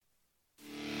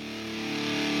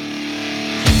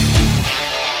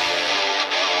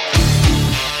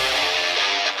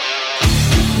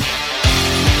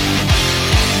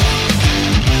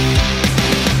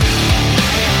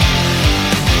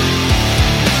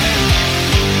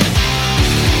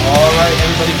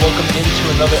everybody. Welcome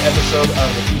into another episode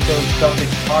of the Ethos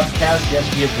Celtics podcast.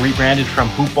 Yes, we have rebranded from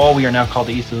Hoopball. We are now called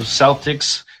the Ethos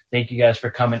Celtics. Thank you guys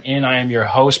for coming in. I am your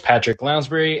host, Patrick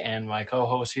Lounsbury, and my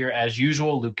co-host here, as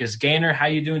usual, Lucas Gaynor. How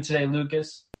you doing today,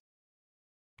 Lucas?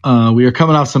 We are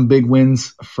coming off some big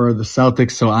wins for the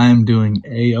Celtics, so I am doing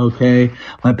A-okay.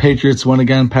 My Patriots won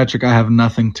again. Patrick, I have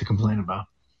nothing to complain about.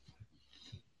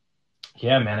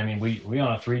 Yeah, man. I mean, we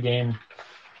on a 3-game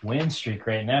win streak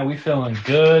right now. We feeling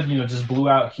good. Just blew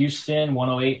out Houston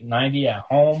 108-90 at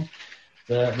home.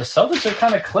 The Celtics are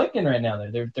kind of clicking right now.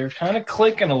 They're kind of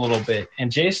clicking a little bit,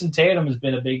 and Jason Tatum has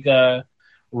been a big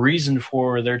reason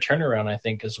for their turnaround, I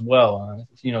think, as well.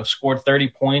 Scored 30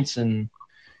 points in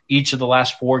each of the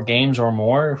last 4 games or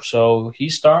more, so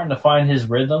he's starting to find his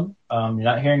rhythm. You're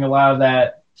not hearing a lot of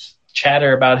that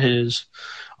chatter about his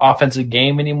offensive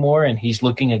game anymore, and he's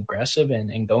looking aggressive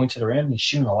and going to the rim. He's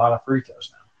shooting a lot of free throws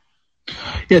now.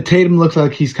 Yeah, Tatum looks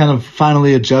like he's kind of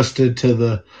finally adjusted to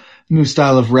the new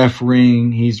style of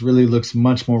refereeing. He's really looks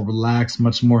much more relaxed,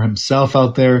 much more himself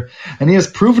out there, and he has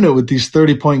proven it with these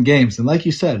 30-point games. And like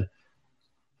you said,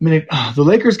 I mean, the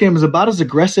Lakers game is about as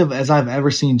aggressive as I've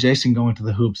ever seen Jason go into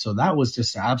the hoop, so that was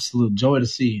just an absolute joy to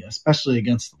see, especially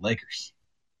against the Lakers.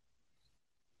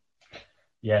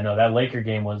 Yeah, no, that Laker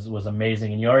game was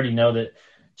amazing. And you already know that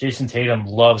Jason Tatum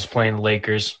loves playing the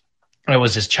Lakers. It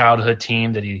was his childhood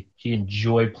team that he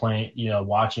enjoyed playing,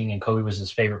 watching, and Kobe was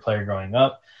his favorite player growing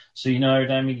up. So, every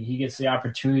time he gets the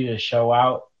opportunity to show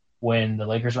out when the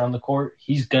Lakers are on the court,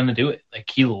 he's going to do it. Like,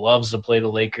 he loves to play the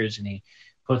Lakers, and he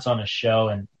puts on a show,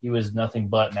 and he was nothing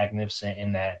but magnificent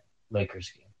in that Lakers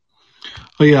game.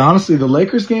 Well, yeah, honestly, the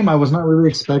Lakers game, I was not really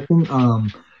expecting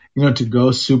to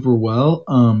go super well,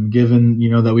 given,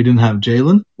 that we didn't have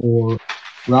Jalen or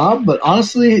Rob. But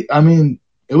honestly, I mean,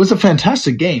 it was a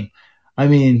fantastic game. I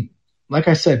mean, like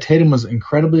I said, Tatum was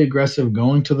incredibly aggressive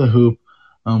going to the hoop.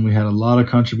 We had a lot of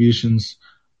contributions,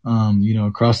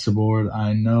 across the board.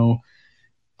 I know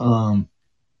that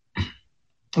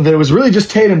it was really just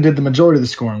Tatum did the majority of the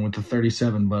scoring with the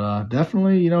 37. But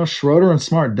definitely, Schroeder and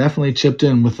Smart definitely chipped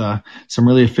in with some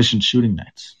really efficient shooting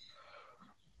nights.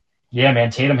 Yeah,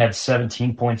 man, Tatum had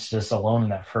 17 points just alone in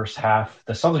that first half.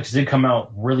 The Celtics did come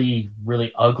out really,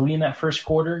 really ugly in that first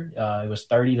quarter. It was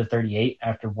 30-38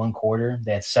 after one quarter.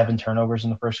 They had 7 turnovers in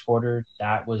the first quarter.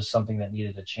 That was something that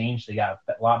needed to change. They got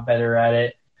a lot better at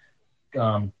it,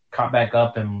 caught back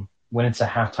up, and went into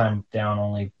halftime down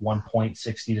only 1 point,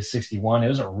 60-61. It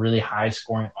was a really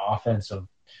high-scoring offensive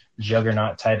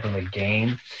juggernaut type of a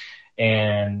game.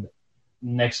 And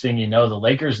next thing you know, the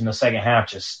Lakers in the second half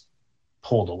just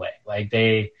pulled away. Like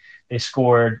they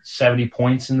scored 70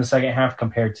 points in the second half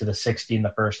compared to the 60 in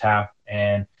the first half,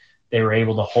 and they were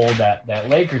able to hold that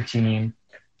Laker team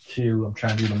to, I'm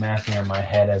trying to do the math here in my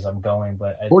head as I'm going,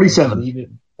 but 47. I believe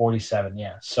it 47,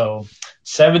 yeah. So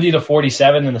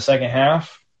 70-47 in the second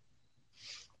half.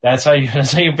 That's how you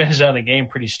finish out the game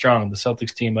pretty strong. The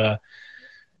Celtics team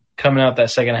coming out that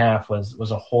second half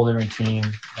was a whole different team.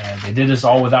 And they did this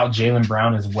all without Jaylen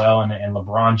Brown as well. And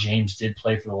LeBron James did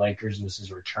play for the Lakers. It was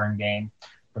his return game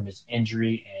from his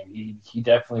injury. And he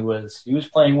definitely was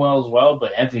playing well as well.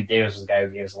 But Anthony Davis was the guy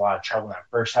who gave us a lot of trouble in that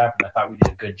first half. And I thought we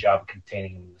did a good job of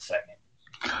containing him in the second.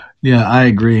 Yeah, I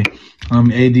agree.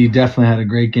 AD definitely had a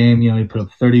great game. He put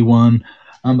up 31.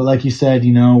 But like you said,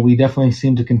 we definitely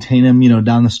seemed to contain him,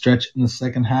 down the stretch in the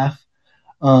second half.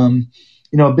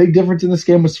 A big difference in this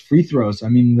game was free throws. I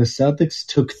mean, the Celtics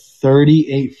took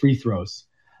 38 free throws.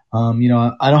 I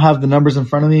don't have the numbers in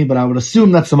front of me, but I would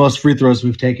assume that's the most free throws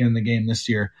we've taken in the game this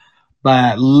year by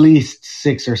at least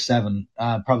 6 or 7,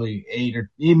 probably 8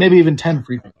 or maybe even 10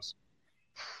 free throws.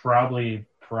 Probably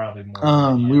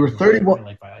more. We were 31,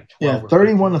 like 12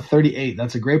 31-38.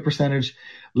 That's a great percentage.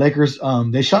 Lakers,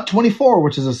 they shot 24,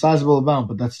 which is a sizable amount,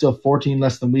 but that's still 14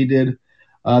 less than we did.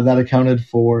 That accounted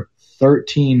for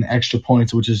 13 extra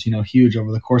points, which is, huge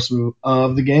over the course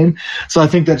of the game. So I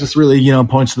think that just really,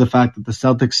 points to the fact that the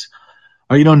Celtics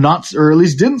are, not, or at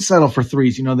least didn't settle for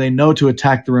threes. They know to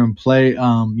attack the rim, play,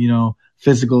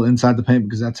 physical inside the paint,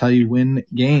 because that's how you win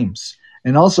games.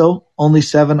 And also only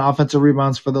 7 offensive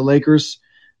rebounds for the Lakers.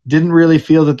 Didn't really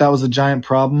feel that was a giant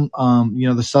problem.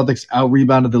 The Celtics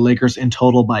out-rebounded the Lakers in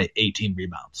total by 18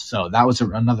 rebounds. So that was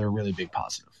another really big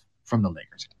positive from the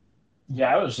Lakers.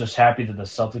 Yeah, I was just happy that the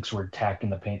Celtics were attacking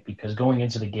the paint, because going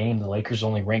into the game, the Lakers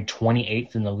only ranked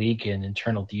 28th in the league in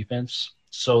internal defense.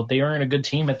 So they aren't a good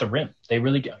team at the rim. They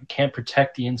really can't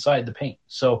protect the inside the paint.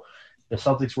 So the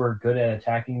Celtics were good at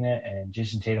attacking that, and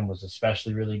Jason Tatum was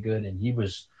especially really good. And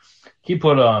he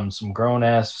put on some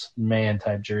grown-ass man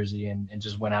type jersey and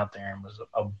just went out there and was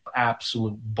an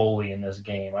absolute bully in this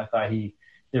game. I thought he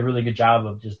did a really good job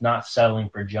of just not settling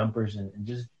for jumpers and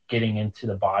just getting into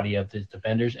the body of his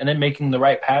defenders and then making the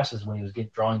right passes when he was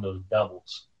drawing those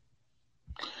doubles.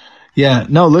 Yeah,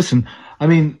 no, listen. I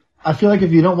mean, I feel like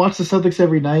if you don't watch the Celtics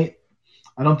every night,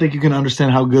 I don't think you can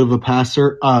understand how good of a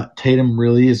passer Tatum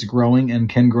really is growing and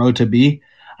can grow to be.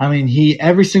 I mean, he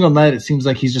every single night it seems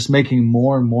like he's just making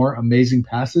more and more amazing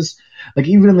passes. Like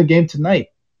even in the game tonight,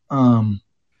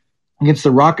 against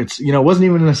the Rockets, it wasn't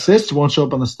even an assist, won't show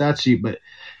up on the stat sheet, but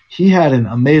he had an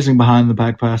amazing behind the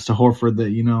back pass to Horford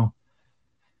that,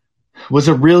 was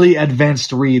a really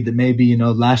advanced read that maybe,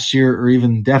 last year or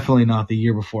even definitely not the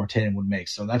year before Tatum would make.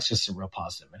 So that's just a real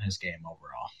positive in his game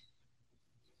overall.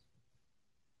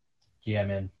 Yeah,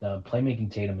 man,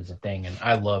 playmaking Tatum is a thing, and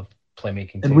I love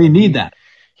playmaking And Tatum. we need that.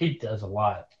 He does a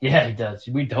lot. Yeah, he does.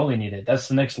 We totally need it. That's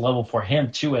the next level for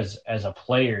him too, as a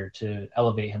player to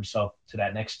elevate himself to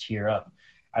that next tier up.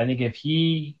 I think if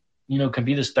he, can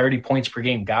be this 30 points per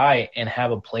game guy and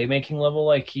have a playmaking level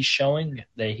like he's showing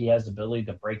that he has the ability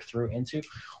to break through into,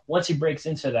 once he breaks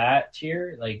into that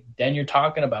tier, like then you're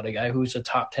talking about a guy who's a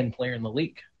top 10 player in the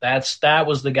league. That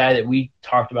was the guy that we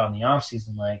talked about in the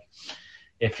offseason. Like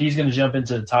if he's going to jump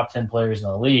into the top 10 players in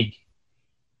the league,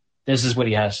 this is what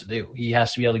he has to do. He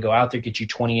has to be able to go out there, get you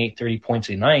 28, 30 points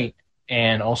a night,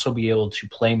 and also be able to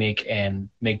play make and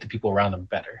make the people around him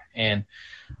better. And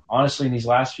honestly, in these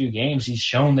last few games, he's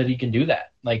shown that he can do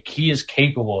that. Like he is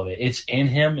capable of it. It's in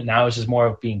him, and now it's just more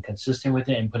of being consistent with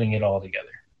it and putting it all together.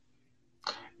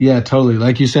 Yeah, totally.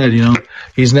 Like you said,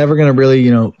 he's never going to really,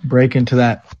 break into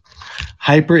that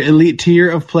hyper elite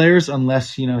tier of players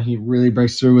unless, he really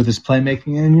breaks through with his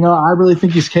playmaking. And, I really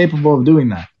think he's capable of doing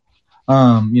that.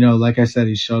 Like I said,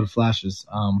 he showed flashes.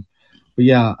 But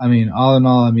yeah, I mean, all in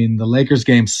all, the Lakers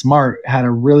game, Smart had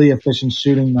a really efficient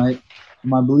shooting night.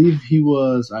 I believe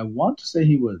I want to say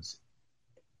he was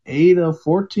 8 of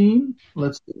 14.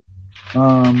 Let's see.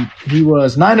 He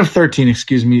was 9 of 13,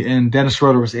 excuse me, and Dennis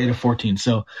Schroeder was 8 of 14.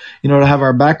 So, to have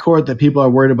our backcourt that people are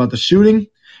worried about the shooting,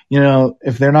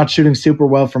 if they're not shooting super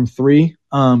well from three,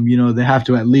 they have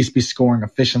to at least be scoring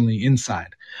efficiently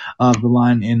inside of the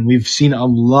line. And we've seen a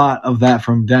lot of that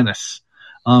from Dennis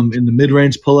in the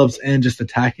mid-range pull-ups and just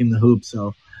attacking the hoop.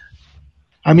 So,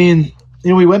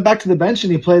 we went back to the bench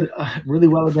and he played really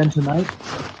well again tonight.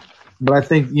 But I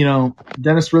think,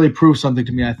 Dennis really proved something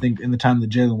to me, I think, in the time that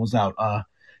Jalen was out.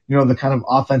 The kind of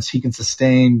offense he can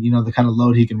sustain, the kind of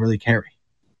load he can really carry.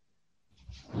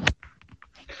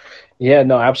 Yeah,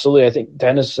 no, absolutely. I think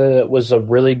Dennis was a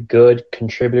really good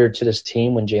contributor to this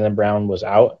team when Jaylen Brown was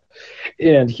out,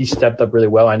 and he stepped up really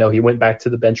well. I know he went back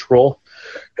to the bench role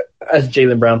as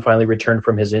Jaylen Brown finally returned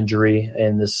from his injury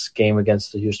in this game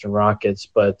against the Houston Rockets.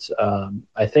 But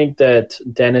I think that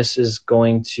Dennis is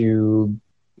going to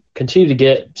continue to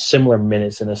get similar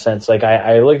minutes in a sense. Like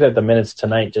I looked at the minutes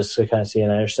tonight just to kind of see,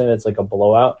 and I understand it's like a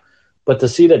blowout. But to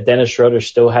see that Dennis Schroeder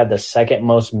still had the second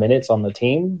most minutes on the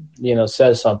team,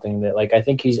 says something that, like, I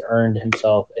think he's earned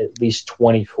himself at least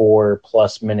 24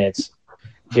 plus minutes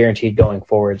guaranteed going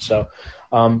forward. So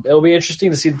it'll be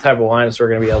interesting to see the type of lineups we're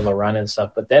going to be able to run and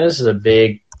stuff. But Dennis is a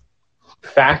big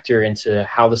factor into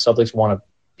how the Celtics want to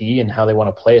be and how they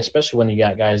want to play, especially when you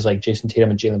got guys like Jason Tatum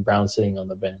and Jaylen Brown sitting on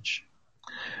the bench.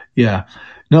 Yeah.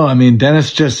 No,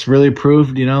 Dennis just really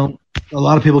proved, a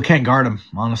lot of people can't guard him,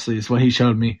 honestly, is what he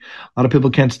showed me. A lot of people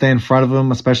can't stay in front of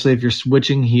him, especially if you're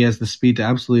switching. He has the speed to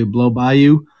absolutely blow by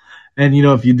you. And,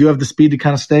 if you do have the speed to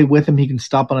kind of stay with him, he can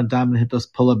stop on a dime and hit those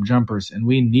pull-up jumpers. And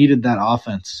we needed that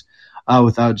offense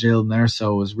without Jalen there,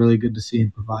 so it was really good to see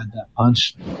him provide that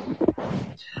punch.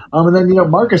 And then,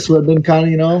 Marcus, who had been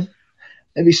kind of,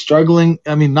 maybe struggling.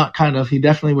 Not kind of. He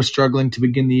definitely was struggling to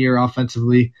begin the year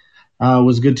offensively. It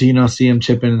was good to, see him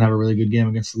chip in and have a really good game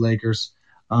against the Lakers.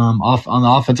 Off on the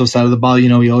offensive side of the ball,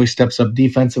 he always steps up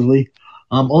defensively.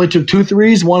 Only took 2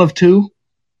 threes, 1 of 2.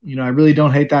 I really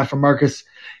don't hate that from Marcus.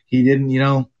 He didn't,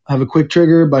 have a quick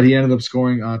trigger, but he ended up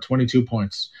scoring 22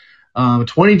 points.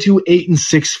 22, 8, and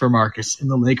 6 for Marcus in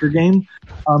the Laker game.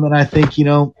 And I think,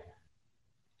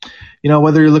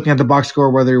 whether you're looking at the box score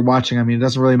or whether you're watching, it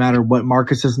doesn't really matter what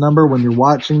Marcus's number when you're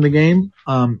watching the game.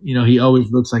 He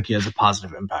always looks like he has a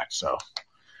positive impact. So,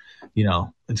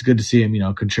 it's good to see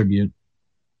him, contribute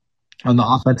on the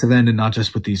offensive end and not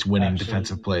just with these winning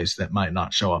defensive plays that might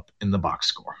not show up in the box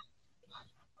score.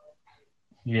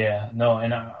 Yeah, no,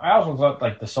 and I also thought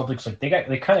like the Celtics, like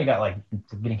they kind of got like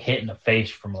getting hit in the face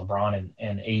from LeBron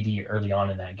and AD early on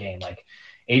in that game. Like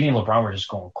AD and LeBron were just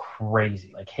going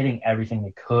crazy, like hitting everything they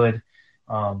could.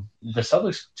 The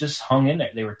Celtics just hung in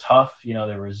there. They were tough, they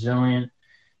were resilient.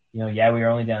 Yeah, we were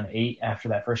only down 8 after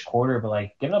that first quarter, but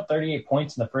like giving up 38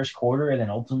 points in the first quarter and then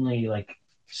ultimately like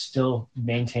still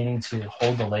maintaining to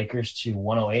hold the Lakers to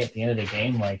 108 at the end of the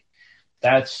game, like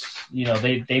that's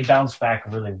they bounced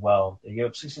back really well. They gave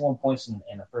up 61 points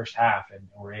in the first half and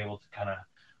were able to kind of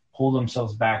pull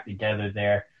themselves back together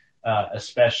there,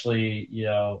 especially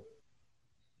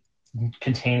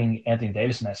containing Anthony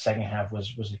Davis in that second half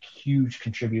was a huge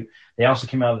contribute. They also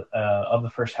came out of the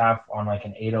first half on like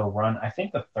an 8-0 run. I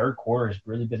think the third quarter has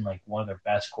really been like one of their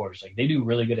best quarters. Like they do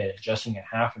really good at adjusting at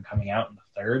half and coming out in the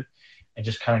third and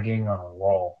just kind of getting on a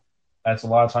roll. That's a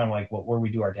lot of time like where we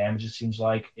do our damage, it seems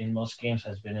like in most games,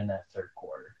 has been in that third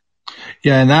quarter.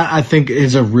 Yeah, and that I think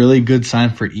is a really good sign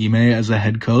for Ime as a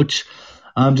head coach.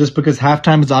 Just because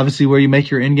halftime is obviously where you make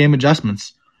your in-game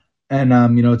adjustments. And,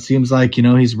 it seems like,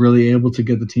 he's really able to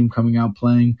get the team coming out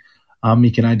playing.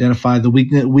 He can identify the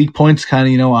weak points,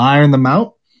 kind of, iron them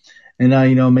out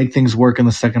and, make things work in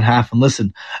the second half. And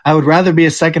listen, I would rather be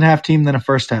a second half team than a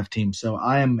first half team. So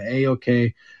I am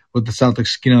A-okay with the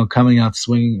Celtics, coming out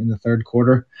swinging in the third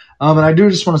quarter. And I do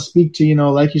just want to speak to,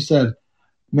 like you said,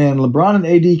 man, LeBron and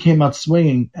AD came out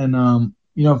swinging. And,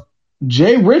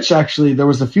 Jay Rich, actually, there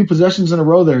was a few possessions in a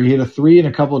row there. He hit a three and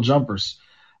a couple of jumpers.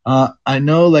 I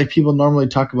know like people normally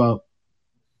talk about,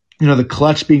 the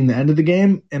clutch being the end of the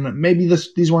game, and maybe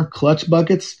these weren't clutch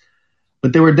buckets,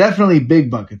 but they were definitely big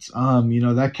buckets.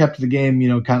 That kept the game,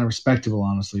 kind of respectable,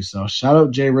 honestly. So shout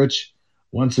out Jay Rich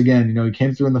once again. He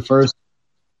came through in the first.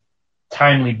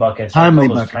 Timely buckets. I call Timely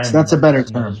those buckets. timely That's a better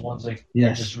buckets. Those term. ones like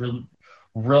Yes. just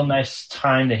real nice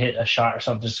time to hit a shot or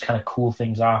something, just kind of cool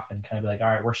things off and kind of be like, all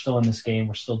right, we're still in this game.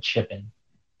 We're still chipping.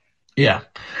 Yeah.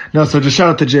 No, so just shout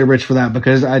out to Jay Rich for that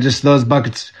because those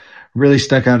buckets really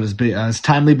stuck out as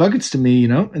timely buckets to me,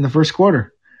 in the first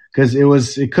quarter. Because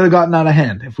it could have gotten out of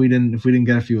hand if we didn't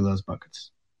get a few of those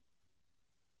buckets.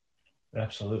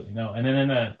 Absolutely. No. And then in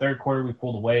the third quarter, we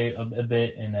pulled away a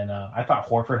bit. And then I thought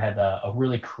Horford had a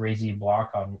really crazy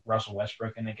block on Russell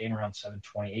Westbrook in the game around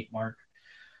 7:28 mark.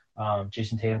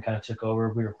 Jason Tatum kind of took over.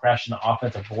 We were crashing the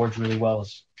offensive boards really well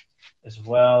as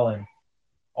well. And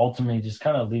ultimately just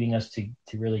kind of leading us to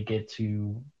really get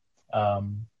to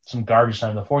some garbage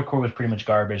time. The fourth quarter was pretty much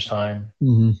garbage time.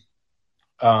 Mm-hmm.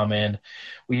 And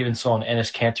we even saw an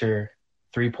Enes Kanter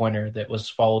three-pointer that was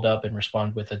followed up and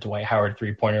responded with a Dwight Howard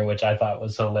three-pointer, which I thought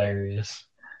was hilarious.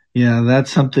 Yeah,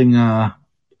 that's something,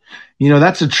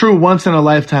 that's a true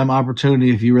once-in-a-lifetime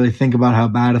opportunity if you really think about how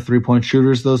bad of three-point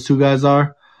shooters those two guys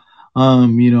are.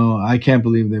 I can't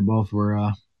believe they both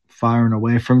were firing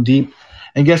away from deep.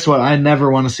 And guess what? I never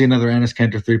want to see another Enes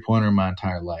Kanter three-pointer in my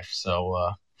entire life.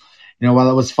 So, while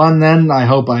it was fun then, I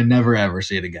hope I never, ever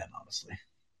see it again, honestly.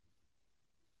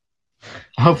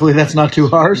 Hopefully that's not too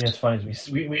harsh. Yeah, it's funny.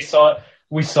 We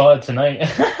saw it tonight.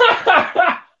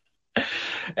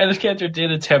 Enes Kanter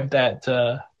did attempt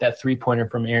that three-pointer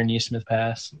from Aaron Nesmith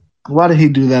pass. Why did he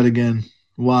do that again?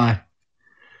 Why?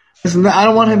 Listen, I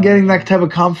don't want him getting that type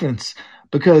of confidence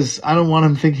because I don't want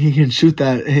him thinking he can shoot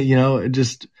that,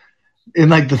 just in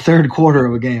like the third quarter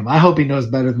of a game. I hope he knows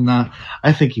better than that.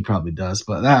 I think he probably does,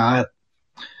 but I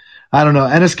don't know.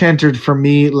 Enes Kanter, for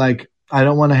me, like, I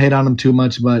don't want to hate on him too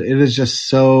much, but it is just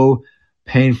so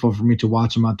painful for me to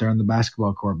watch him out there on the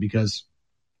basketball court because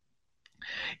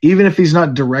even if he's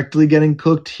not directly getting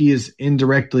cooked, he is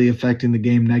indirectly affecting the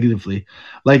game negatively.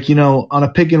 Like, on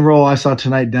a pick and roll I saw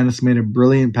tonight, Dennis made a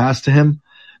brilliant pass to him.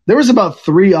 There was about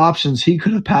 3 options he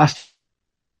could have passed.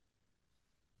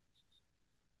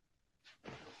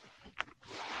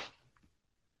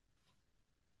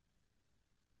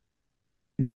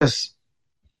 Yes.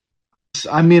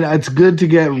 I mean, it's good to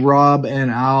get Rob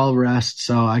and Al rest,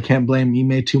 so I can't blame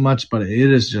Ime too much, but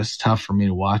it is just tough for me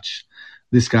to watch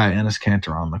this guy, Enes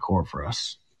Kanter, on the court for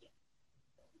us.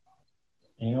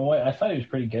 You know what? I thought he was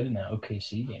pretty good in that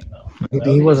OKC game, though.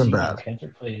 He wasn't bad.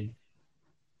 Kanter played.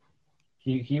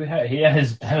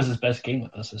 That was his best game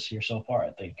with us this year so far,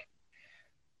 I think.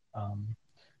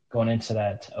 Going into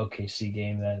that OKC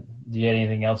game, do you have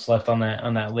anything else left on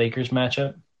that Lakers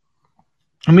matchup?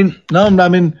 No,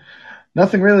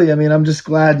 nothing really. I'm just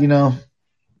glad,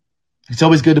 it's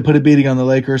always good to put a beating on the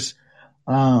Lakers.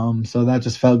 So that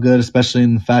just felt good, especially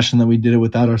in the fashion that we did it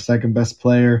without our second best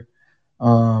player.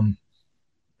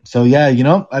 So yeah,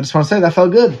 I just want to say that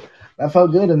felt good. That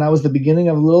felt good, and that was the beginning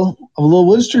of a little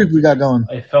win streak we got going.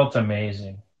 It felt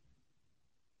amazing.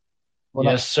 Well,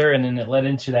 yes, sir. And then it led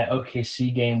into that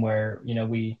OKC game where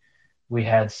we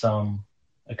had some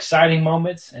exciting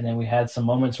moments, and then we had some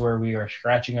moments where we were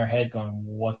scratching our head, going,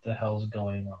 "What the hell's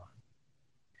going on?"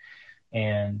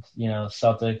 And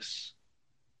Celtics,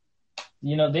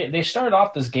 they started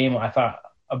off this game, I thought,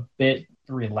 a bit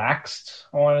relaxed.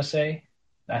 I want to say,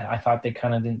 I thought they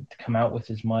kind of didn't come out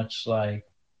with as much like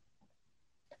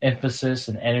emphasis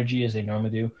and energy as they normally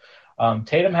do.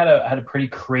 Tatum had a pretty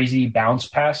crazy bounce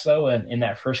pass though, and in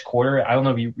that first quarter, I don't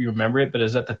know if you remember it, but it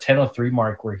was at the 10:03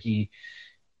 mark where he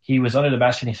was under the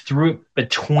basket and he threw it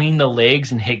between the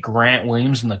legs and hit Grant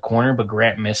Williams in the corner, but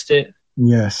Grant missed it.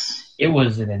 Yes. It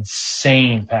was an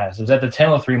insane pass. It was at the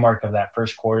 10:03 mark of that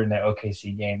first quarter in that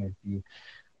OKC game. If you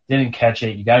didn't catch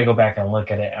it, you got to go back and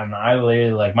look at it. And I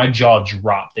literally, like, my jaw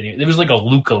dropped. It was like a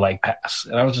Luka-like pass.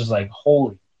 And I was just like,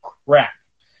 holy crap.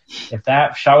 If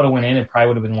that shot would have went in, it probably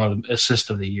would have been one of the assists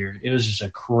of the year. It was just a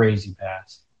crazy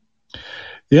pass.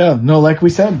 Yeah, no, like we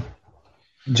said,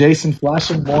 Jason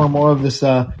flashing more and more of this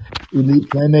elite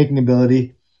playmaking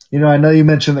ability. I know you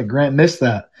mentioned that Grant missed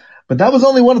that, but that was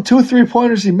only one of 2 or 3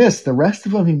 pointers he missed. The rest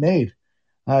of them he made.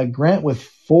 Grant with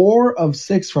 4 of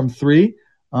 6 from 3.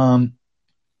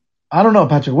 I don't know,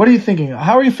 Patrick. What are you thinking?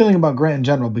 How are you feeling about Grant in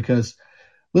general? Because,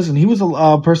 listen, he was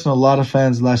a person a lot of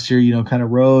fans last year, kind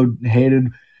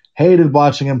of hated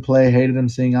watching him play, hated him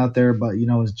seeing out there. But,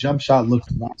 his jump shot looks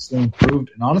vastly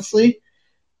improved. And honestly,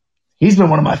 he's been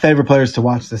one of my favorite players to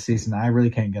watch this season. I really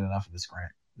can't get enough of this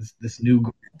Grant, this new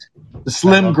Grant, the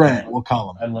Slim Grant, we'll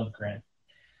call him. I love Grant.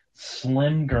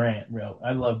 Slim Grant, bro.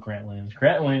 I love Grant Williams.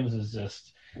 Grant Williams is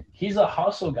just – he's a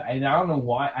hustle guy. And I don't know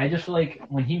why. I just feel like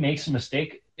when he makes a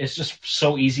mistake, it's just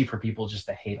so easy for people just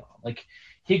to hate on him. Like,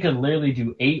 he could literally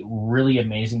do 8 really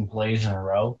amazing plays in a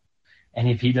row. And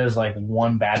if he does, like,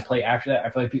 one bad play after that,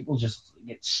 I feel like people just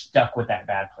get stuck with that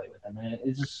bad play with him. And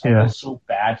it's just so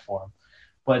bad for him.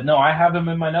 But, no, I have him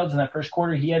in my notes in that first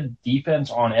quarter. He had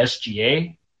defense on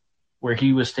SGA where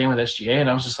he was staying with SGA. And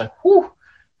I was just like, whew.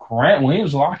 Grant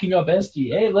Williams locking up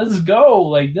SGA. Let's go.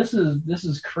 Like, this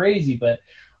is crazy. But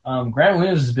Grant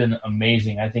Williams has been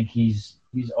amazing. I think he's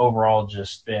overall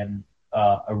just been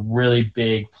a really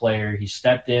big player. He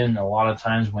stepped in a lot of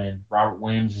times when Robert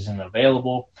Williams isn't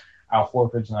available, Al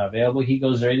Horford's not available. He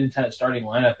goes right into that starting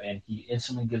lineup and he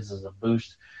instantly gives us a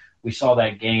boost. We saw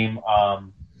that game. I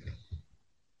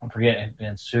forget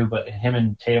against who, but him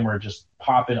and Tatum were just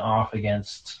popping off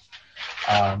against.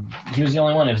 He was the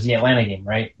only one. It was the Atlanta game,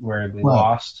 right, where we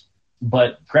lost.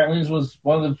 But Grant Williams was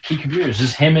one of the key contributors,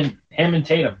 just him and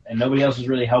Tatum, and nobody else was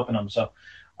really helping him. So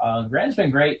Grant's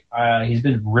been great. He's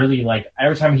been really, like,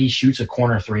 every time he shoots a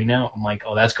corner 3 now, I'm like,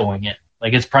 oh, that's going in.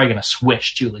 Like, it's probably going to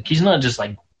swish, too. Like, he's not just,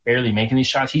 like, barely making these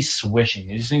shots. He's swishing.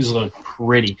 These things look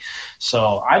pretty.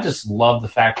 So I just love the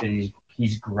fact that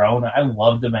he's grown. I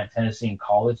loved him at Tennessee in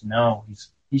college. Now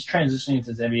he's transitioning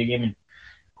into this NBA game, and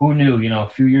who knew, a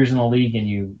few years in the league and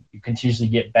you continuously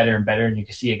get better and better, and you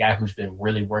can see a guy who's been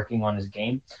really working on his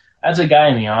game. That's a guy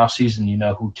in the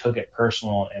offseason, who took it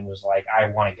personal and was like, I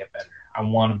want to get better. I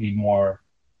want to be more,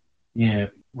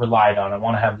 relied on. I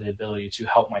want to have the ability to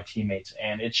help my teammates.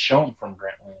 And it's shown from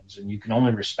Grant Williams, and you can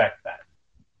only respect that.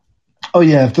 Oh,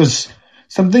 yeah. If there's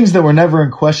some things that were never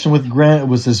in question with Grant, it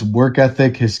was his work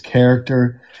ethic, his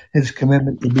character, his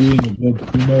commitment to being a good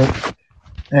teammate.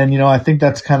 And, I think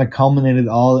that's kind of culminated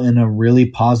all in a really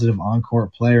positive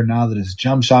on-court player now that his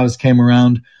jump shot has came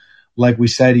around. Like we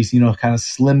said, he's, kind of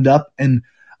slimmed up. And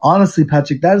honestly,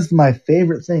 Patrick, that is my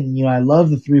favorite thing. I love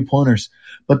the 3-pointers.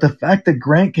 But the fact that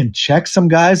Grant can check some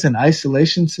guys in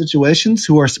isolation situations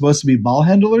who are supposed to be ball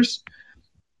handlers,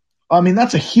 I mean,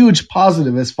 that's a huge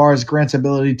positive as far as Grant's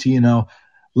ability to,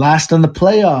 last in the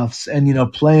playoffs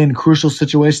and, play in crucial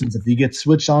situations. If he gets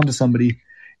switched on to somebody,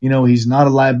 he's not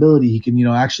a liability. He can,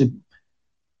 actually,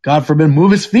 God forbid,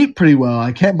 move his feet pretty well.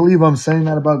 I can't believe I'm saying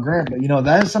that about Grant, but,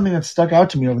 that is something that stuck out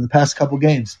to me over the past couple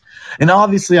games. And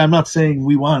obviously, I'm not saying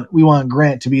we want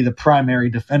Grant to be the primary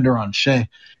defender on Shea.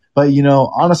 But,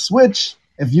 on a switch,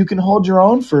 if you can hold your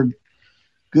own for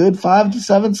good 5 to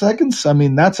 7 seconds, I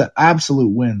mean, that's an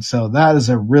absolute win. So that is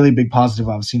a really big positive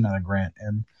I've seen out of Grant.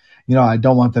 And, I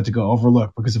don't want that to go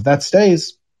overlooked, because if that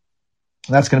stays,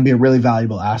 that's going to be a really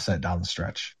valuable asset down the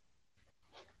stretch.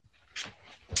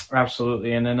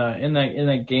 Absolutely. And then in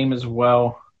that game as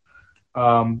well,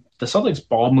 the Celtics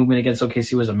ball movement against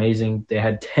OKC was amazing. They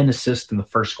had 10 assists in the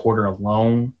first quarter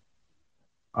alone.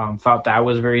 Thought that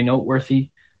was very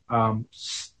noteworthy. Then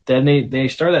they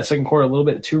started that second quarter a little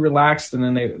bit too relaxed, and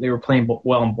then they were playing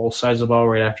well on both sides of the ball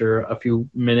right after a few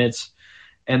minutes.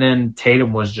 And then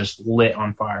Tatum was just lit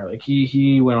on fire. Like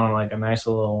he went on like a nice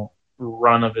little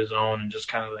run of his own and just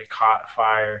kind of like caught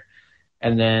fire.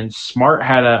 And then Smart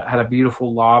had a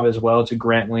beautiful lob as well to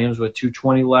Grant Williams with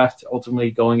 2:20 left.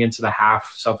 Ultimately, going into the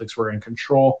half, Celtics were in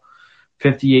control,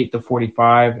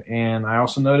 58-45. And I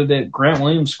also noted that Grant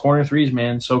Williams' corner threes,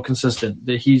 man, so consistent.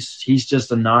 That he's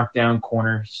just a knockdown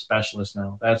corner specialist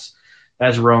now. That's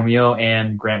That's Romeo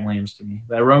and Grant Williams to me.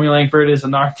 That Romeo Langford is a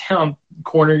knockdown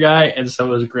corner guy, and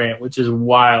so is Grant, which is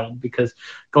wild because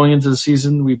going into the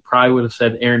season, we probably would have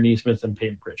said Aaron Neesmith and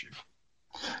Peyton Pritchard.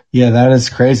 Yeah, that is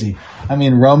crazy. I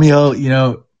mean, Romeo,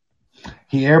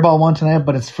 he airball one tonight,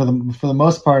 but it's for the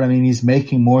most part. I mean, he's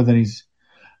making more than he's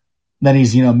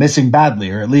missing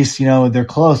badly, or at least they're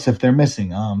close if they're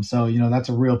missing. So that's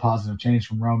a real positive change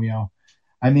from Romeo.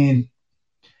 I mean,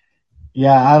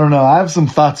 yeah, I don't know. I have some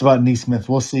thoughts about Neesmith.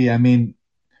 We'll see. I mean,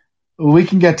 we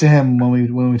can get to him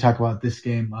when we talk about this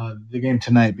game, the game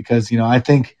tonight, because I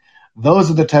think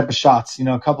those are the type of shots.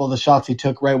 A couple of the shots he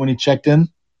took right when he checked in.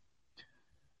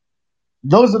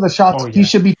 Those are the shots Oh he yeah.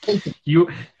 should be taking. You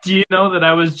do you know that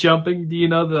I was jumping? Do you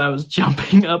know that I was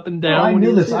jumping up and down? I when knew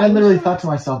he was this. I hitting literally those thought shots? to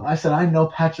myself, I said, I know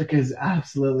Patrick is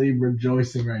absolutely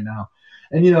rejoicing right now.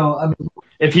 And I mean,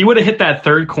 If he would have hit that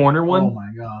third corner oh one,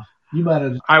 my god, you might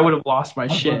have. I would have lost my I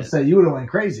was about to shit. say you would have went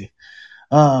crazy.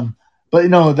 But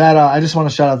that I just want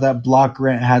to shout out that block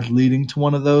Grant had leading to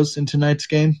one of those in tonight's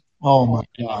game. Oh my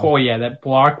god, Oh yeah, that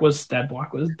block was man,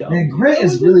 dumb. Grant That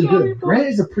is was a really dummy good. block.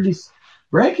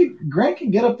 Grant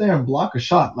can get up there and block a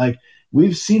shot. Like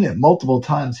we've seen it multiple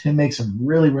times. Him make some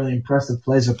really really impressive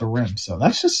plays at the rim. So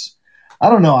that's just. I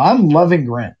don't know. I'm loving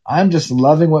Grant. I'm just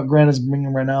loving what Grant is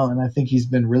bringing right now, and I think he's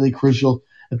been really crucial.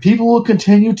 And people will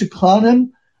continue to clown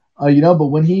him, but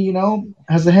when he,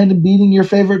 has a hand in beating your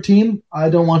favorite team,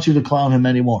 I don't want you to clown him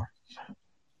anymore.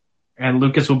 And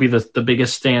Lucas will be the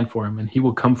biggest stand for him, and he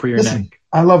will come for your Listen, neck.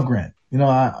 I love Grant.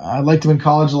 I liked him in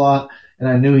college a lot, and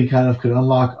I knew he kind of could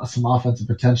unlock some offensive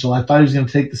potential. I thought he was going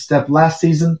to take the step last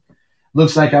season.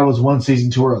 Looks like I was one season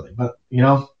too early, but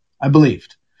I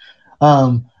believed.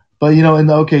 But in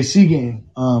the OKC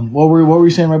game, what were you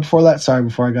saying right before that? Sorry,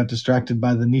 before I got distracted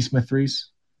by the Neesmith threes.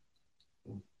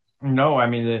 No, I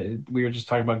mean we were just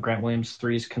talking about Grant Williams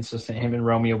threes consistent. Him and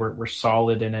Romeo were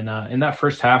solid, and in that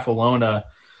first half alone,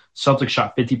 Celtics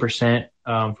shot 50%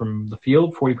 from the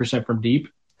field, 40% from deep,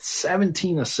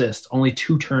 17 assists, only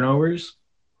 2 turnovers,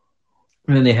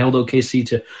 and then they held OKC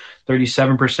to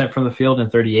 37% from the field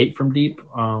and 38 from deep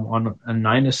on a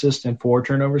 9 assists and 4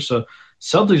 turnovers. So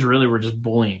Celtics really were just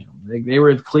bullying them. They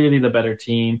were clearly the better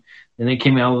team, and they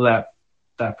came out of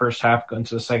that first half, going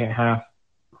to the second half,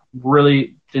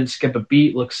 really didn't skip a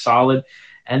beat, looked solid.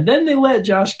 And then they let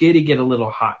Josh Giddey get a little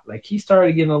hot. Like he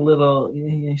started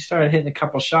he started hitting a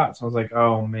couple shots. I was like,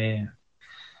 oh man,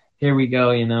 here we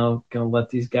go, gonna let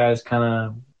these guys kind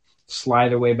of slide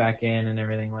their way back in and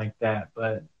everything like that.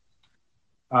 But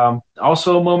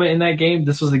also a moment in that game,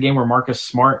 this was the game where Marcus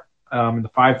Smart, the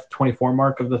 5:24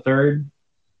 mark of the third,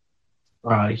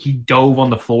 he dove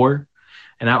on the floor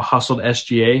and out hustled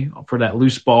SGA for that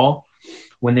loose ball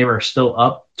when they were still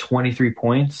up 23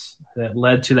 points that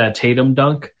led to that Tatum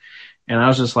dunk. And I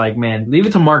was just like, man, leave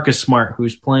it to Marcus Smart,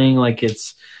 who's playing like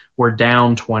we're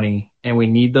down 20 and we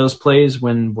need those plays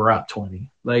when we're up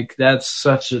 20. Like that's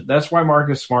why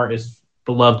Marcus Smart is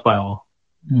beloved by all.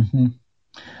 Mm-hmm.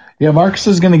 Yeah, Marcus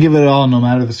is going to give it all no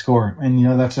matter the score.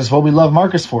 And, that's just what we love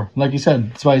Marcus for. Like you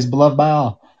said, that's why he's beloved by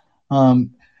all.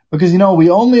 Because, we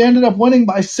only ended up winning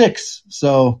by 6.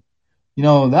 So,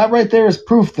 that right there is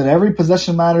proof that every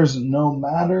possession matters no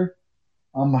matter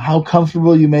how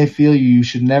comfortable you may feel. You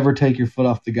should never take your foot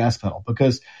off the gas pedal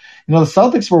because, the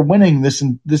Celtics were winning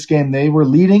this game. They were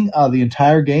leading the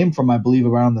entire game from, I believe,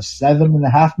 around the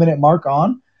 7.5-minute mark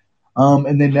on.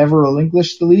 And they never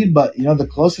relinquished the lead. But, the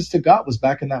closest it got was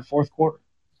back in that fourth quarter.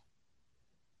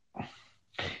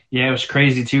 Yeah, it was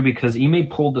crazy, too, because Ime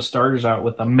pulled the starters out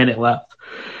with a minute left.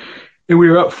 And we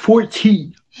were up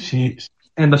 14. Jeez.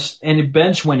 And the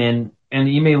bench went in, and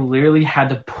Ime literally had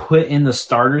to put in the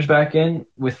starters back in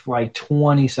with like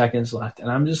 20 seconds left.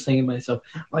 And I'm just thinking to myself,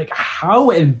 like, how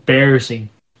embarrassing.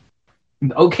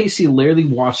 OKC literally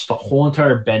watched the whole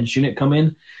entire bench unit come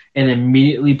in and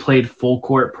immediately played full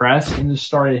court press and just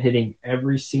started hitting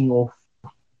every single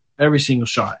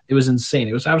shot. It was insane.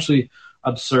 It was absolutely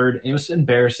absurd. It was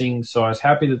embarrassing. So I was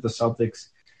happy that the Celtics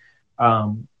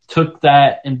took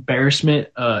that embarrassment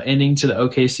ending to the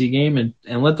OKC game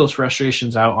and let those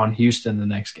frustrations out on Houston the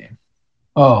next game.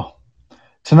 Oh,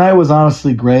 tonight was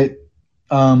honestly great.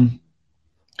 The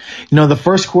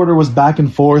first quarter was back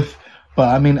and forth, but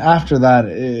I mean, after that,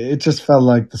 it just felt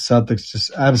like the Celtics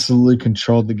just absolutely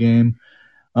controlled the game.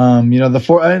 And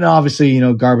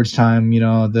obviously, garbage time,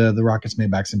 the Rockets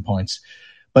made back some points.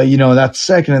 But, that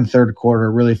second and third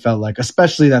quarter really felt like,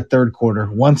 especially that third quarter,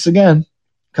 once again,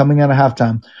 coming out of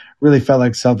halftime, really felt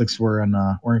like Celtics were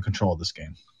in control of this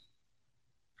game.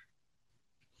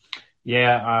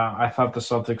 Yeah, I thought the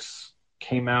Celtics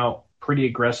came out pretty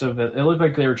aggressive. It looked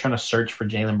like they were trying to search for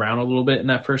Jaylen Brown a little bit in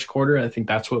that first quarter. I think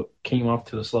that's what came off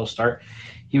to the slow start.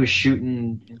 He was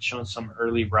shooting and showing some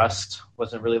early rust.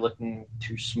 Wasn't really looking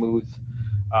too smooth.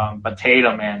 But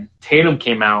Tatum, man, Tatum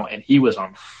came out and he was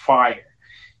on fire.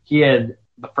 He had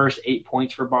the first 8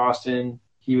 points for Boston.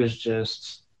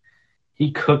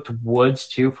 He cooked Woods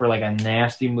too for like a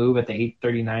nasty move at the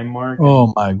 8:39 mark.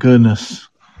 Oh my goodness,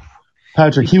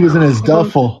 Patrick, he was in his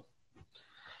duffel.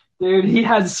 Dude, he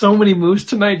had so many moves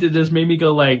tonight that just made me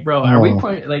go like, bro, are we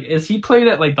playing? Like, is he playing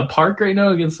at like the park right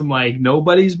now against some like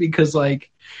nobodies? Because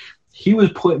like he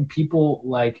was putting people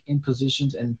like in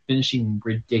positions and finishing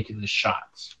ridiculous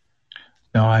shots.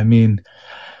 No, I mean,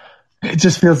 it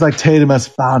just feels like Tatum has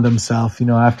found himself,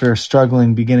 after a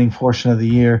struggling beginning portion of the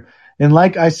year. And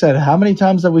like I said, how many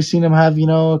times have we seen him have,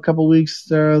 a couple weeks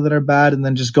that are bad and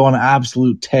then just go on an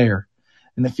absolute tear?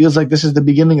 And it feels like this is the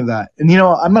beginning of that. And,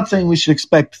 I'm not saying we should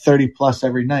expect 30 plus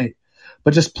every night,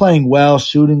 but just playing well,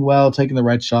 shooting well, taking the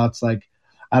right shots. Like,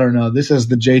 I don't know. This is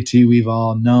the JT we've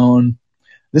all known.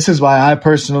 This is why I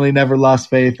personally never lost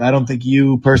faith. I don't think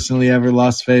you personally ever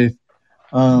lost faith.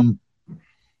 I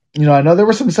know there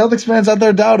were some Celtics fans out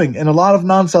there doubting and a lot of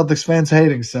non-Celtics fans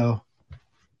hating. So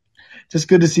just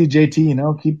good to see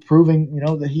JT, keep proving,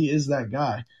 that he is that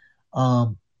guy.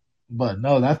 But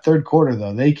no, that third quarter,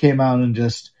 though, they came out and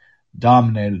just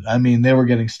dominated. I mean, they were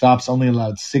getting stops, only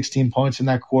allowed 16 points in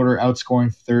that quarter,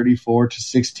 outscoring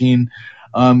 34-16.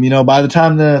 By the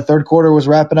time the third quarter was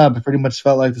wrapping up, it pretty much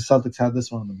felt like the Celtics had this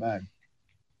one in the bag.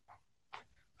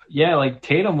 Yeah, like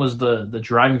Tatum was the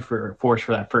driving force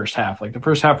for that first half. Like the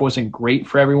first half wasn't great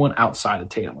for everyone outside of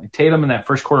Tatum. Like Tatum in that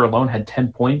first quarter alone had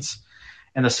 10 points,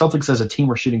 and the Celtics as a team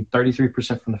were shooting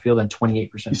 33% from the field and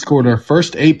 28%. He scored our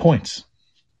first 8 points.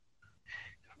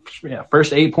 Yeah,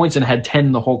 first 8 points and had 10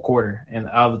 in the whole quarter, and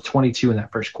out of the 22 in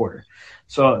that first quarter.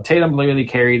 So Tatum literally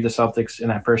carried the Celtics in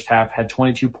that first half, had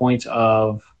 22 points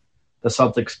of the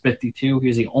Celtics 52. He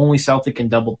was the only Celtic in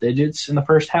double digits in the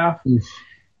first half.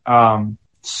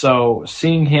 So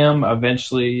seeing him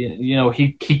eventually,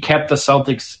 he kept the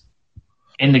Celtics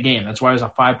in the game. That's why it was a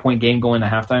 5-point game going to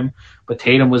halftime. But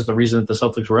Tatum was the reason that the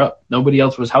Celtics were up. Nobody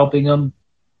else was helping him.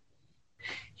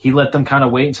 He let them kind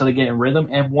of wait until they get in rhythm.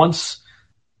 And once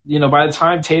by the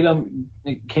time Tatum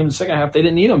came in the second half, they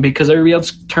didn't need him because everybody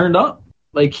else turned up.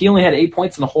 Like, he only had 8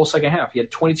 points in the whole second half. He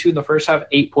had 22 in the first half,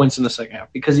 8 points in the second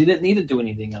half because he didn't need to do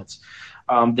anything else.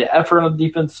 The effort on the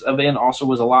defensive end also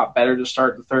was a lot better to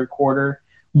start the third quarter.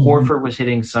 Horford was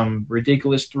hitting some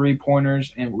ridiculous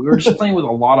three-pointers, and we were just playing with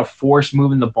a lot of force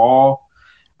moving the ball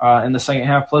in the second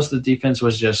half. Plus, the defense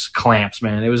was just clamps,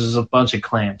 man. It was just a bunch of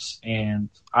clamps, and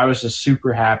I was just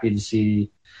super happy to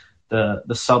see the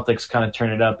Celtics kind of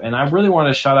turn it up. And I really want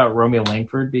to shout out Romeo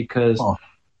Langford because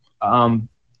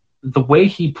the way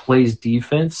he plays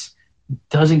defense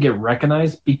doesn't get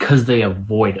recognized because they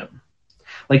avoid him.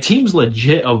 Like, teams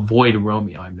legit avoid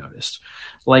Romeo, I've noticed.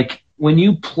 Like, when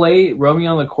you play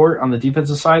Romeo on the court on the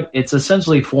defensive side, it's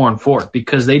essentially 4-on-4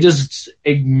 because they just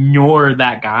ignore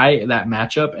that guy, that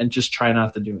matchup, and just try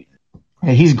not to do anything.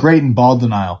 Yeah, he's great in ball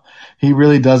denial. He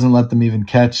really doesn't let them even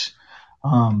catch.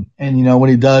 And, when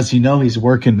he does, he's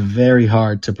working very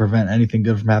hard to prevent anything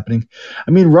good from happening.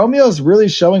 I mean, Romeo's really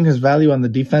showing his value on the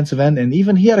defensive end, and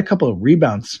even he had a couple of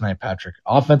rebounds tonight, Patrick,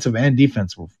 offensive and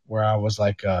defense, where I was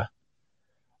like,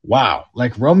 wow,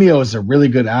 like Romeo is a really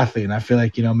good athlete, and I feel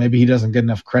like, maybe he doesn't get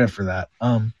enough credit for that.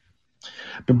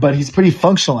 But he's a pretty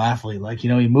functional athlete. Like, he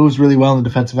moves really well in the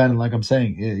defensive end, and like I'm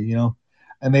saying,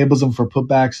 enables him for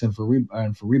putbacks and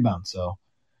for rebounds. So,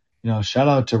 shout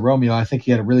out to Romeo. I think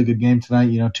he had a really good game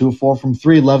tonight. 2 of 4 from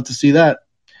 3. Love to see that.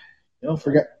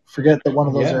 Forget that one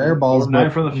of those are air balls. 9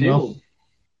 from the field.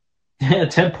 Yeah,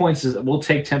 10 points we'll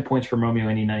take 10 points from Romeo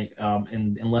any night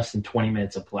in less than 20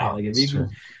 minutes of play. Like, if you can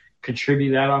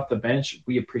contribute that off the bench,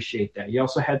 we appreciate that. He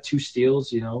also had 2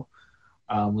 steals,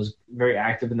 was very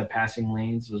active in the passing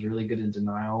lanes, was really good in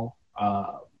denial.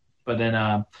 But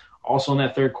then also in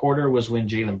that third quarter was when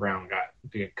Jaylen Brown got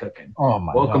cooking. Oh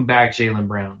my Welcome God. back, Jaylen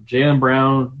Brown. Jaylen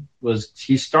Brown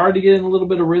he started to get in a little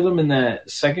bit of rhythm in that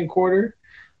second quarter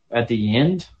at the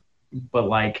end, but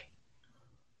like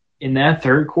in that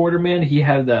third quarter, man, he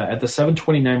had at the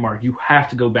 7:29 mark. You have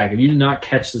to go back if you did not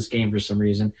catch this game for some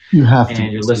reason. You have to.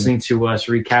 And you're listening to us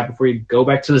recap before you go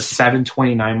back to the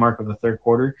 7:29 mark of the third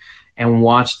quarter and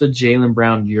watch the Jaylen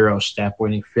Brown Euro step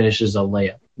when he finishes a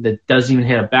layup that doesn't even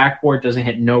hit a backboard, doesn't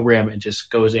hit no rim, it just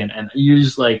goes in, and you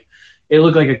just like. It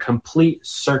looked like a complete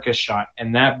circus shot,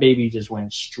 and that baby just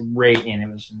went straight in. It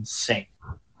was insane.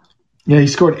 Yeah, he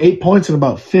scored 8 points in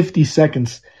about 50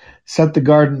 seconds, set the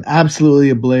Garden absolutely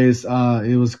ablaze.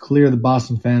 It was clear the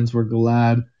Boston fans were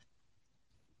glad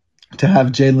to have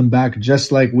Jalen back,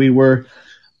 just like we were.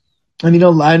 And,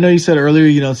 I know you said earlier,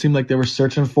 it seemed like they were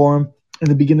searching for him in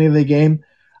the beginning of the game.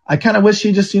 I kind of wish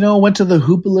he just, went to the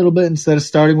hoop a little bit instead of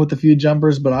starting with a few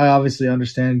jumpers, but I obviously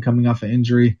understand coming off an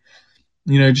injury,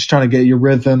 just trying to get your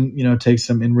rhythm, take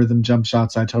some in rhythm jump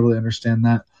shots. I totally understand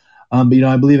that. But,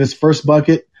 I believe his first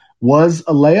bucket was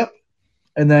a layup.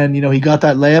 And then, he got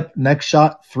that layup, next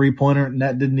shot, 3-pointer,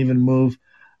 net didn't even move.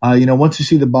 Once you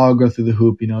see the ball go through the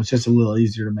hoop, it's just a little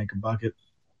easier to make a bucket.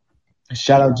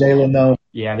 Shout out Jalen, though.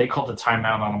 Yeah, they called the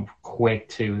timeout on him quick,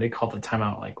 too. They called the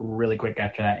timeout, really quick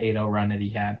after that 8-0 run that he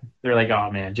had. They're like,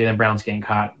 oh, man, Jaylen Brown's getting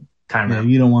caught. Timeout. Yeah,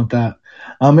 you don't want that.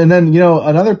 And then,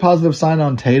 another positive sign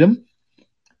on Tatum.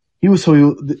 This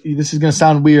is going to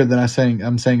sound weird that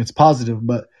I'm saying it's positive,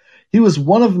 but he was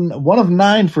one of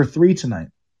 9 for 3 tonight.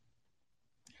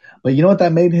 But you know what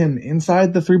that made him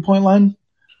inside the 3-point line?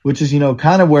 Which is,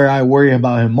 kind of where I worry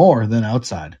about him more than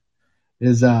outside.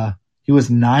 He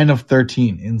was 9 of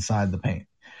 13 inside the paint.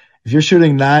 If you're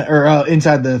shooting 9 or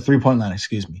inside the 3-point line,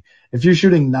 excuse me. If you're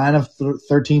shooting 9 of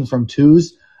 13 from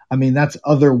twos, I mean, that's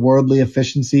otherworldly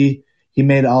efficiency. He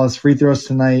made all his free throws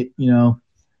tonight.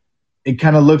 It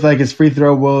kind of looked like his free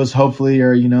throw woes hopefully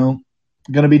are, going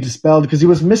to be dispelled because he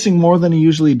was missing more than he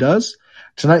usually does.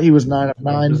 Tonight he was 9 of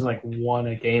 9. It was like 1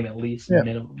 a game at least,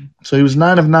 minimum. So he was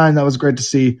 9 of 9. That was great to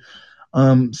see.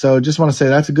 So just want to say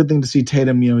that's a good thing to see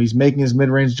Tatum. He's making his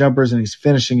mid-range jumpers and he's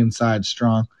finishing inside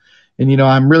strong. And,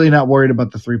 I'm really not worried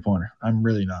about the 3-pointer. I'm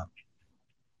really not.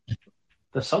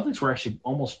 The Celtics were actually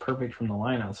almost perfect from the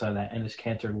line outside of that Enes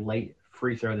Kanter late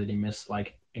free throw that he missed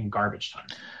in garbage time.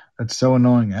 That's so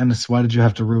annoying. Enes, why did you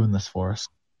have to ruin this for us?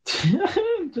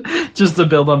 Just to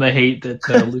build on the hate that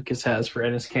Lucas has for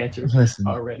Enes Kanter. Listen,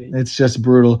 already. It's just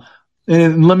brutal.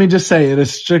 And let me just say, it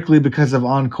is strictly because of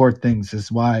on-court things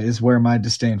is where my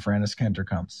disdain for Enes Kanter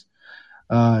comes.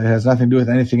 It has nothing to do with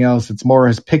anything else. It's more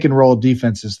his pick-and-roll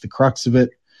defense is the crux of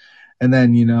it. And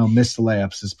then, missed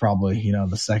layups is probably,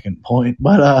 the second point.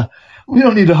 But we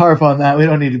don't need to harp on that. We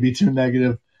don't need to be too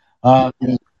negative. No,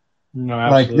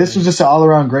 absolutely. This was just an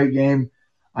all-around great game.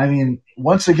 I mean,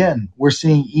 once again, we're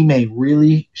seeing Ime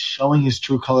really showing his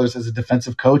true colors as a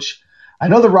defensive coach. I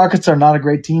know the Rockets are not a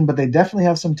great team, but they definitely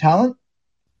have some talent.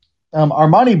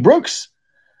 Armani Brooks,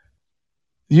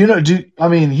 he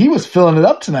was filling it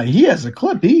up tonight. He has a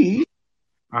clip.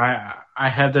 I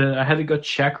had to go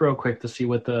check real quick to see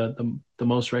what the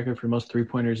most record for most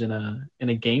 3-pointers in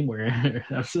a game were.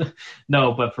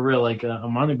 No, but for real,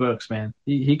 Armani Brooks, man,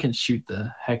 he can shoot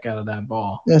the heck out of that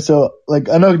ball. Yeah, so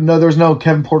I know there's no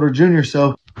Kevin Porter Jr.,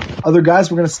 so other guys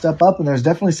were going to step up, and there's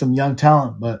definitely some young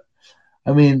talent. But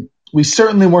I mean, we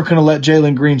certainly weren't going to let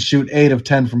Jalen Green shoot 8 of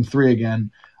 10 from 3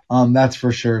 again. That's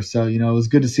for sure. So it was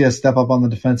good to see us step up on the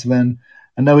defensive end.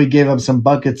 I know he gave up some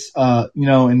buckets,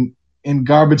 in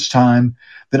garbage time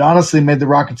that honestly made the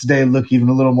Rockets' day look even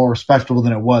a little more respectable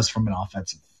than it was from an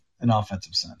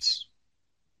offensive sense.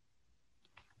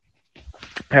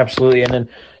 Absolutely. And then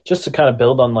just to kind of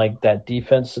build on that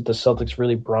defense that the Celtics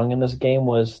really brung in this game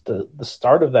was the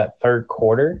start of that third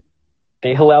quarter.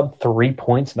 They allowed 3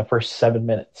 points in the first 7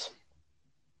 minutes.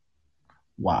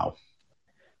 Wow.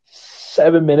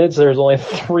 7 minutes, there's only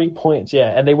 3 points. Yeah,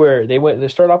 and they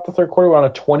started off the third quarter on a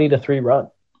 20-3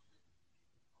 run.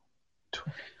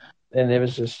 And it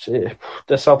was just the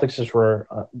Celtics just were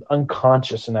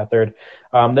unconscious in that third.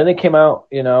 Then they came out.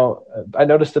 I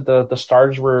noticed that the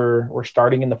starters were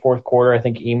starting in the fourth quarter. I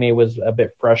think Ime was a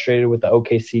bit frustrated with the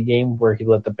OKC game where he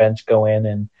let the bench go in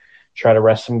and try to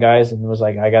rest some guys and was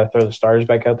like, I got to throw the starters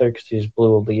back out there because he just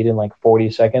blew a lead in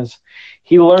 40 seconds.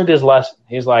 He learned his lesson.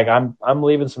 He's like, I'm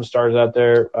leaving some stars out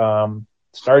there.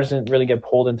 Stars didn't really get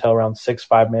pulled until around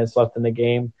 6-5 minutes left in the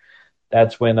game.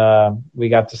 That's when we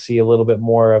got to see a little bit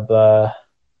more of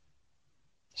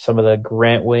some of the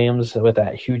Grant Williams with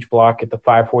that huge block at the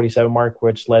 5:47 mark,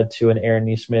 which led to an Aaron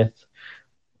Nesmith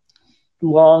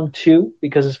long 2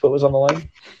 because his foot was on the line.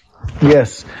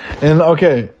 Yes, and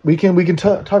okay, we can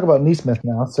talk about Nesmith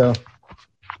now. So,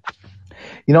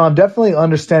 I'm definitely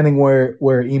understanding where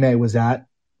Ime was at.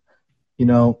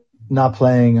 Not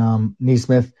playing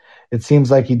Nesmith. It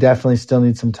seems like he definitely still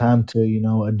needs some time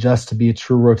to, adjust to be a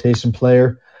true rotation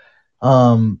player.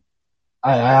 I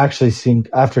actually think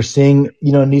after seeing,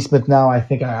 Nesmith now, I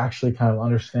think I actually kind of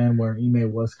understand where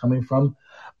Ime was coming from.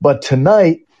 But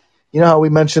tonight, how we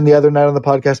mentioned the other night on the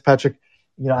podcast, Patrick,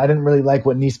 I didn't really like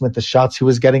what Nesmith, the shots he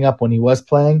was getting up when he was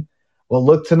playing. Well,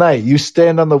 look tonight. You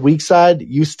stand on the weak side.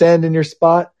 You stand in your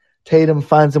spot. Tatum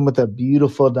finds him with a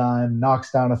beautiful dime,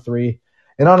 knocks down a 3.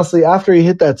 And honestly, after he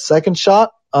hit that second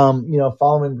shot,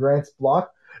 following Grant's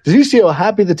block, did you see how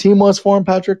happy the team was for him,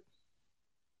 Patrick?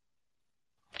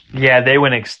 Yeah, they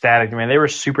went ecstatic, man. They were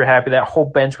super happy. That whole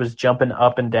bench was jumping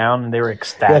up and down, and they were Yeah,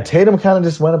 ecstatic. Tatum kind of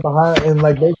just went behind and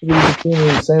like basically you could see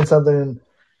him saying something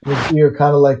in his ear,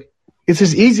 kind of like, "It's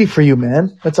just easy for you,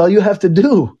 man. That's all you have to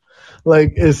do.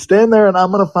 Like, is stand there and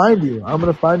I'm gonna find you. I'm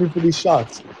gonna find you for these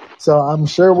shots." So I'm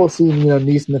sure we'll see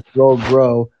Neesmith's role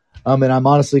grow. And I'm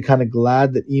honestly kind of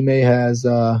glad that Ime has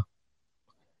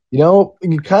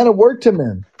you kind of worked him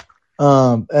in,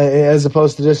 as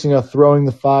opposed to just throwing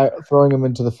him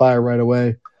into the fire right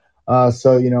away.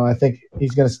 So I think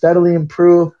he's going to steadily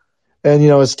improve, and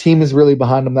his team is really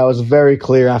behind him. That was very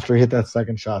clear after he hit that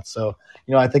second shot. So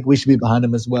I think we should be behind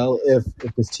him as well if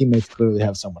his teammates clearly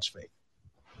have so much faith.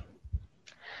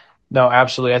 No,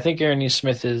 absolutely. I think Aaron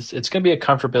Neesmith it's going to be a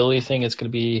comfortability thing. It's going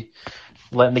to be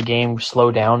letting the game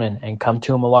slow down and come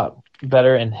to him a lot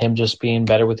better, and him just being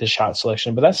better with his shot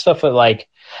selection. But that's stuff that like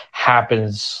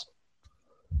happens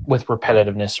with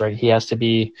repetitiveness, right? He has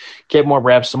to get more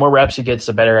reps. The more reps he gets,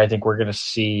 the better I think we're going to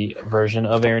see a version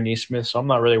of Aaron Neesmith. So I'm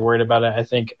not really worried about it. I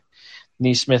think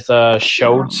Neesmith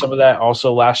showed some of that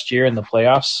also last year in the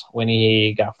playoffs when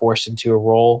he got forced into a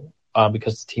role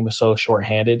because the team was so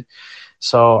shorthanded.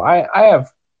 So I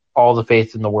have all the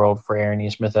faith in the world for Aaron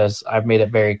Neesmith, as I've made it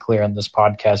very clear on this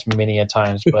podcast many a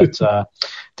times. But if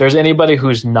there's anybody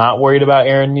who's not worried about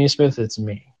Aaron Neesmith, it's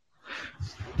me.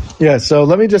 Yeah, so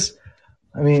let me just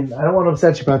 – I don't want to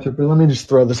upset you, Patrick, but let me just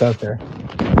throw this out there.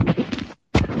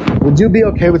 Would you be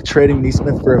okay with trading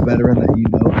Neesmith for a veteran that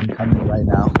can come in right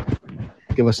now?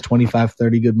 Give us 25,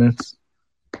 30 good minutes?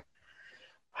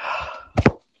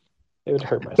 It would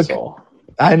hurt my soul.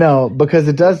 I know, because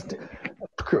it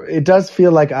does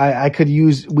feel like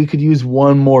we could use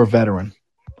one more veteran.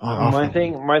 My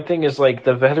thing is like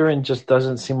the veteran just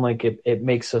doesn't seem like it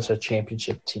makes us a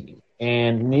championship team.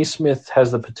 And Neesmith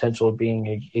has the potential of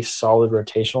being a solid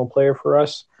rotational player for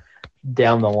us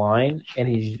down the line, and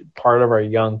he's part of our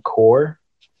young core.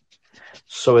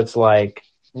 So it's like,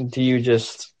 do you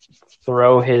just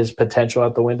throw his potential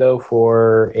out the window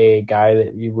for a guy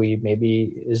that we maybe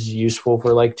is useful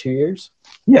for like 2 years?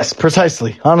 Yes,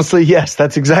 precisely. Honestly, yes,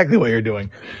 that's exactly what you're doing.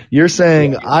 You're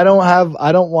saying, you're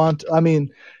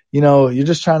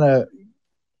just trying to,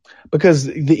 because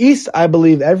the East, I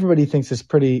believe everybody thinks is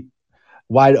pretty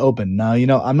wide open. Now,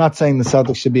 I'm not saying the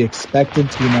Celtics should be expected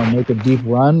to, make a deep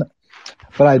run,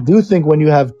 but I do think when you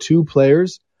have two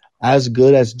players as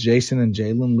good as Jason and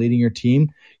Jalen leading your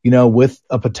team, with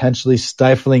a potentially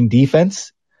stifling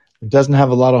defense, it doesn't have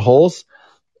a lot of holes.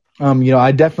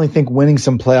 I definitely think winning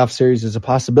some playoff series is a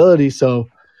possibility. So,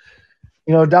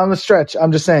 down the stretch,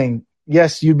 I'm just saying,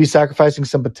 yes, you'd be sacrificing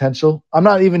some potential. I'm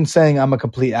not even saying I'm a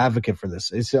complete advocate for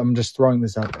this. I'm just throwing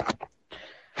this out there.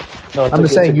 No, I'm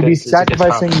just saying you'd be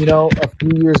sacrificing, a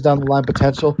few years down the line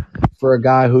potential for a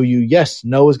guy who you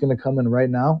know is going to come in right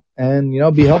now and,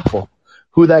 be helpful.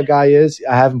 Who that guy is,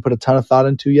 I haven't put a ton of thought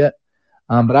into yet.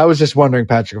 But I was just wondering,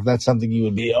 Patrick, if that's something you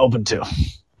would be open to.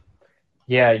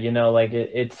 Yeah,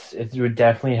 it would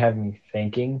definitely have me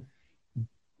thinking,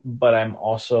 but I'm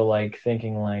also like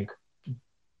thinking like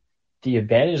the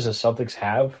advantage the Celtics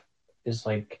have is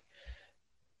like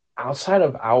outside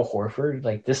of Al Horford,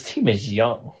 like this team is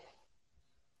young.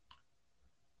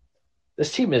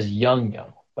 This team is young.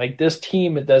 Like this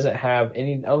team, it doesn't have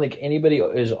any. I don't think anybody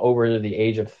is over the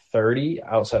age of 30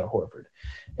 outside of Horford,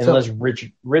 unless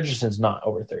Richardson's not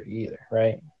over 30 either,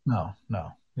 right? No,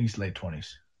 he's late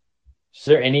 20s. Is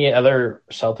there any other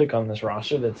Celtic on this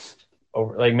roster that's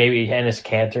over, like maybe Enes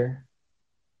Kanter?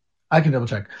 I can double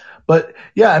check. But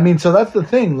yeah, so that's the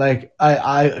thing. Like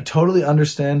I totally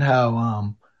understand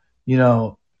how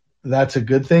that's a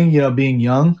good thing, being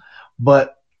young.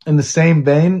 But in the same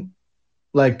vein,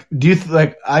 like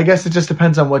I guess it just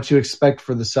depends on what you expect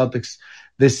for the Celtics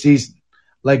this season.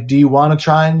 Like, do you want to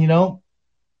try and,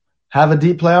 have a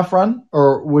deep playoff run,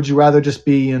 or would you rather just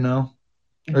be, Do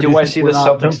I see the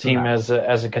Celtics team as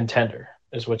a contender?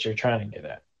 Is what you're trying to get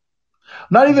at?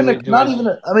 Not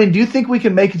even. Do you think we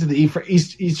can make it to the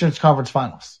Eastern Conference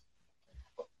Finals?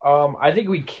 I think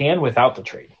we can without the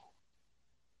trade.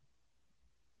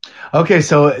 Okay,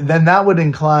 so then that would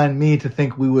incline me to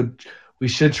think we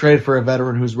should trade for a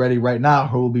veteran who's ready right now,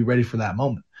 who will be ready for that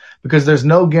moment, because there's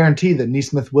no guarantee that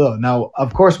Neesmith will. Now,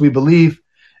 of course, we believe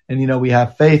and we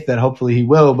have faith that hopefully he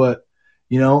will, but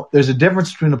there's a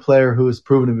difference between a player who has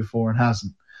proven it before and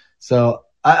hasn't. So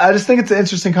I just think it's an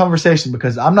interesting conversation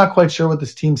because I'm not quite sure what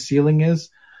this team's ceiling is.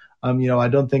 I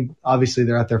don't think obviously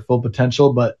they're at their full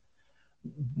potential, but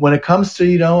when it comes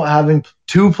to, having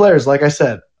two players, like I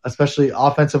said, especially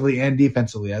offensively and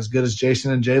defensively, as good as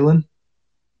Jason and Jalen,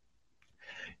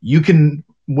 you can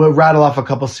rattle off a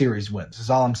couple series wins is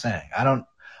all I'm saying.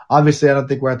 Obviously, I don't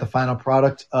think we're at the final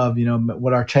product of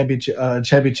what our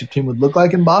championship team would look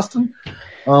like in Boston.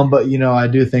 But I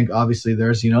do think obviously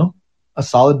there's a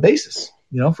solid basis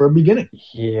for a beginning.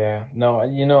 Yeah, no,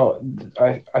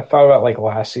 I thought about like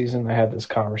last season. I had this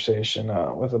conversation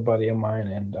with a buddy of mine,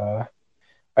 and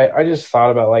I just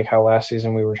thought about like how last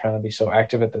season we were trying to be so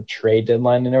active at the trade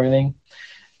deadline and everything.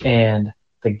 And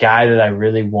the guy that I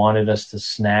really wanted us to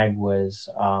snag was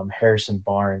Harrison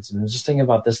Barnes. And I'm just thinking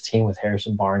about this team with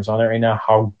Harrison Barnes on it right now,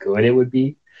 how good it would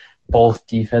be, both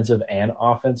defensive and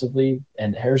offensively.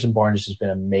 And Harrison Barnes has just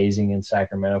been amazing in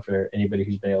Sacramento for anybody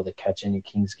who's been able to catch any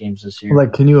Kings games this year.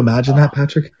 Like, can you imagine that,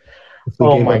 Patrick?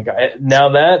 Oh my God! Now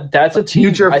that's a team.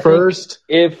 Future first.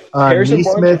 If Harrison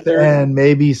Neesmith Barnes and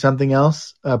maybe something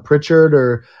else, Pritchard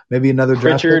or maybe another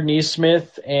draft Pritchard,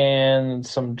 Neesmith, and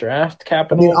some draft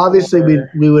capital. I mean, obviously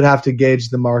we would have to gauge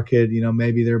the market.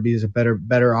 Maybe there'd be a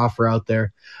better offer out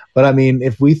there. But I mean,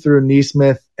 if we threw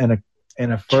Neesmith and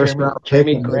a first round pick,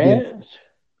 Jeremy Grant.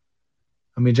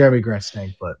 Jeremy Grant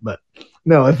stank, but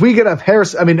no, if we could have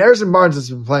Harrison Barnes has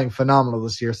been playing phenomenal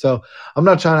this year, so I'm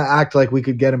not trying to act like we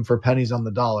could get him for pennies on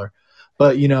the dollar.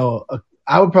 But,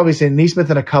 I would probably say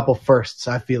Neesmith and a couple firsts,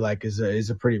 I feel like is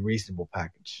a pretty reasonable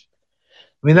package.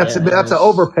 I mean, that's an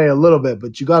overpay a little bit,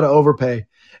 but you got to overpay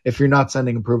if you're not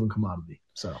sending a proven commodity.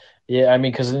 So yeah, I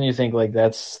mean, because then you think like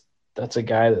that's a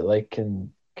guy that like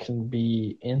can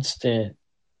be instant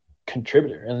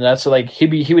contributor, and that's like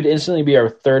he would instantly be our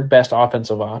third best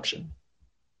offensive option.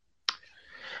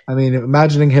 I mean,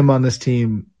 imagining him on this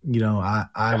team, I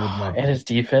would love. And his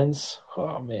defense,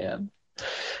 oh man,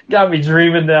 got me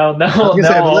dreaming now.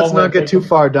 Let's not get too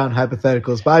far down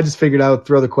hypotheticals. But I just figured I would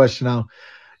throw the question out,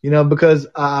 because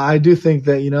I do think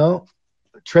that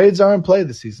trades are in play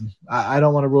this season. I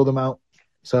don't want to rule them out.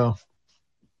 So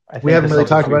we haven't really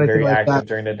talked about anything like that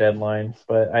during the deadline.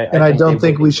 But I don't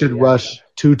think we should rush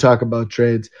to talk about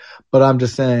trades. But I'm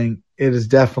just saying it is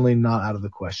definitely not out of the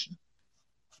question.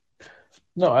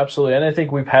 No, absolutely. And I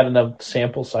think we've had enough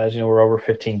sample size. We're over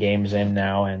 15 games in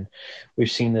now, and we've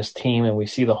seen this team and we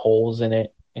see the holes in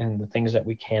it and the things that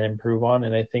we can improve on.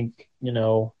 And I think,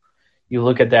 you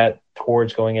look at that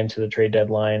towards going into the trade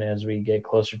deadline as we get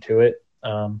closer to it.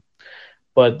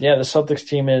 But yeah, the Celtics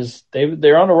team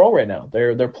they're on a roll right now.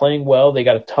 They're playing well. They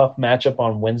got a tough matchup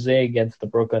on Wednesday against the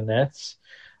Brooklyn Nets.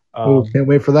 Can't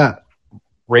wait for that.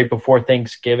 Right before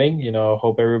Thanksgiving.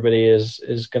 Hope everybody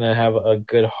is going to have a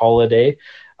good holiday.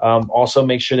 Also,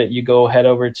 make sure that you go head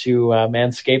over to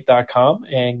manscaped.com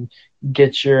and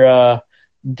get your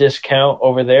discount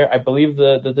over there. I believe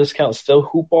the discount is still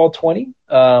Hoopball20,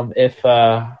 if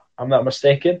I'm not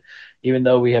mistaken, even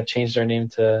though we have changed our name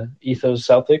to Ethos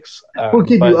Celtics. We'll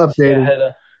keep you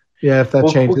updated. If that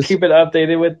changes. We'll keep it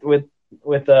updated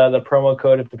with the promo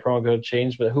code if the promo code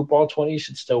changed, but Hoopball20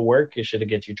 should still work. It should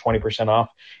get you 20% off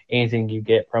anything you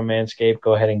get from Manscaped.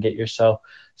 Go ahead and get yourself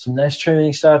some nice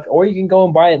trimming stuff, or you can go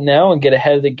and buy it now and get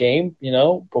ahead of the game,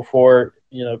 before,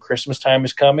 Christmas time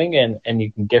is coming, and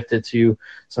you can gift it to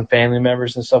some family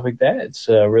members and stuff like that. It's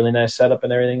a really nice setup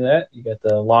and everything that you got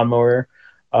the lawnmower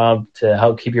to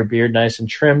help keep your beard nice and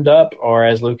trimmed up, or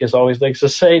as Lucas always likes to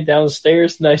say,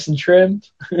 downstairs, nice and trimmed.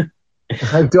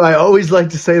 Do I always like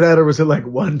to say that, or was it like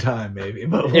one time maybe?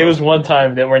 It was one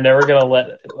time that we're never going to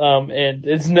let and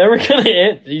it's never going to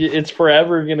end. It's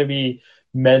forever going to be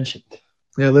mentioned.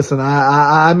 Yeah, listen,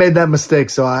 I made that mistake,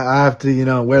 so I have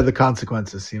to, wear the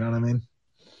consequences. You know what I mean?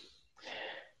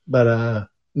 But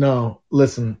no,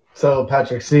 listen. So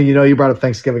Patrick, see, you brought up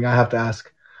Thanksgiving. I have to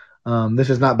ask. This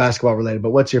is not basketball related,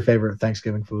 but what's your favorite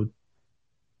Thanksgiving food?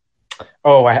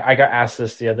 Oh, I got asked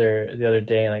this the other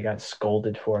day, and I got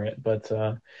scolded for it. But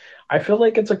I feel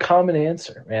like it's a common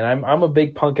answer, man. I'm a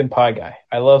big pumpkin pie guy.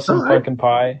 I love some pumpkin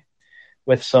pie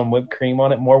with some whipped cream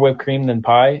on it, more whipped cream than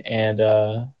pie,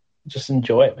 and just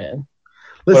enjoy it, man.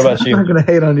 Listen, what about you? I'm not going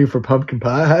to hate on you for pumpkin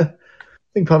pie. I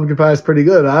think pumpkin pie is pretty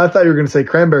good. I thought you were going to say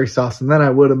cranberry sauce, and then I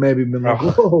would have maybe been like,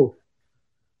 whoa.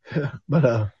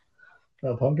 But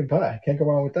no, pumpkin pie. Can't go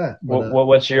wrong with that. But,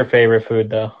 what's your favorite food,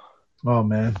 though? Oh,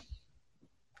 man.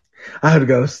 I would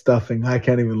go stuffing. I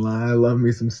can't even lie. I love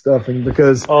me some stuffing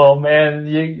because. Oh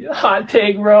man, hot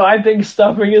take, bro. I think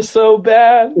stuffing is so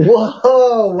bad.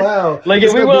 Whoa, wow. Like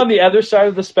if we went on the other side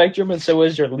of the spectrum and so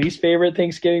was your least favorite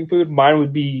Thanksgiving food, mine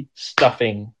would be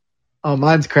stuffing. Oh,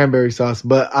 mine's cranberry sauce,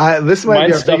 but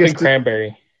mine's stuffing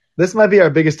cranberry. This might be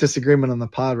our biggest disagreement on the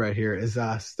pod right here is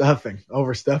stuffing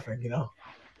over stuffing.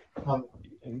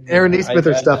 Aaron Neesmith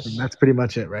or stuffing. That's pretty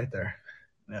much it right there.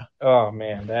 Yeah. Oh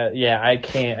man, I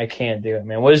can't do it,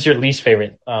 man. What is your least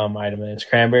favorite item? It's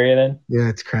cranberry then? Yeah,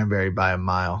 it's cranberry by a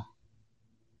mile.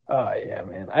 Oh yeah,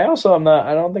 man. I also am not.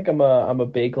 I don't think I'm a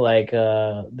big like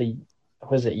the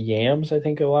was it yams? I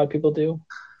think a lot of people do.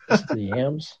 Is it the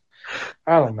yams?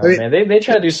 I don't I know, mean, man. They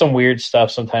try to do some weird stuff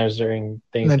sometimes during man, to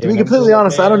be Thanksgiving. I'm just completely like,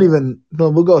 honest, I don't man. even.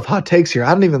 Well, we'll go with hot takes here.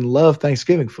 I don't even love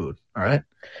Thanksgiving food. All right.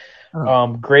 Oh,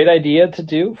 Great idea to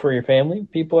do for your family,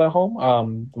 people at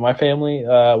home. My family,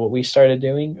 what we started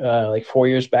doing like 4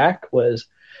 years back was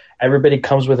everybody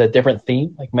comes with a different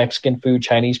theme, like Mexican food,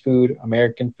 Chinese food,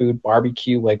 American food,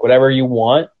 barbecue, like whatever you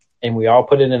want, and we all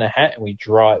put it in a hat and we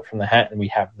draw it from the hat and we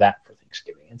have that for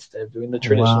Thanksgiving instead of doing the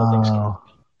traditional Thanksgiving. wow,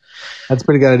 that's a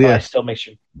pretty good But I idea. still make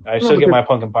sure I No, still get because my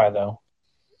pumpkin pie though.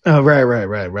 oh, right.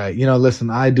 Listen,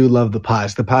 I do love the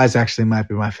pies. The pies actually might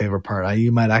be my favorite part.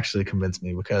 You might actually convince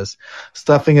me because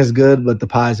stuffing is good, but the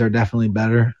pies are definitely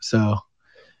better. So,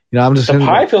 I'm just The gonna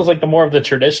pie go. feels like the more of the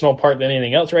traditional part than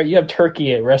anything else, right? You have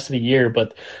turkey the rest of the year,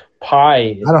 but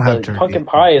pie, I don't have the turkey. pumpkin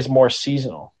pie is more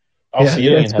seasonal. Yeah, Also, you yeah,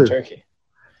 don't that's even have true. turkey.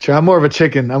 Sure, I'm more of a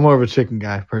chicken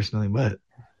guy personally, but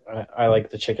I like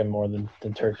the chicken more than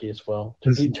turkey as well.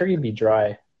 this, Turkey be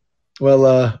dry.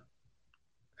 well,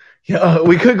 yeah,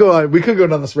 we could go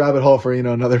down this rabbit hole for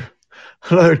another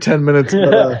 10 minutes,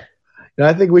 but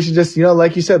I think we should just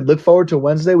like you said, look forward to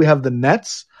Wednesday. We have the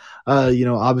Nets,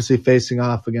 obviously facing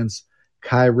off against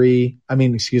Kyrie. I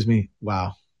mean, excuse me,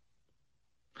 wow,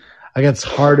 against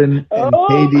Harden and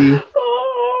KD.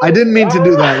 I didn't mean to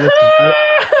do that. Listen,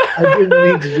 I didn't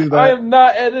mean to do I that. am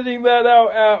not editing that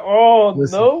out at all.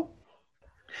 Listen, No.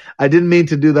 I didn't mean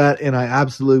to do that, and I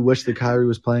absolutely wish that Kyrie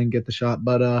was playing, get the shot.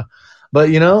 But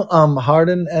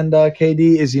Harden and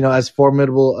KD is as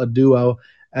formidable a duo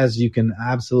as you can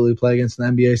absolutely play against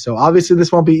in the NBA. So obviously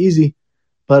this won't be easy,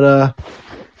 but I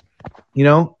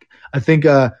think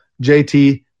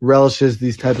JT relishes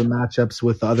these type of matchups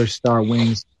with the other star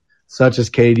wings, such as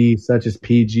KD, such as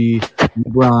PG,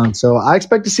 LeBron. So I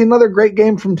expect to see another great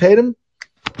game from Tatum,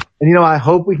 and I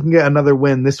hope we can get another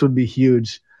win. This would be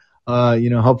huge.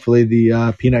 Hopefully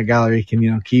the peanut gallery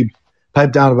can keep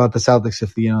pipe down about the Celtics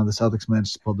if the Celtics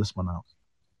manage to pull this one out.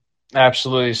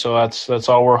 Absolutely. So that's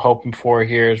all we're hoping for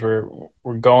here is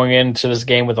we're going into this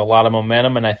game with a lot of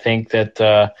momentum, and I think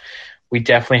that we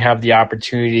definitely have the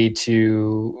opportunity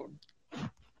to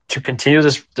continue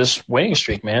this winning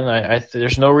streak, man.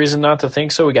 There's no reason not to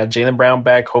think so. We got Jaylen Brown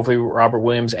back. Hopefully Robert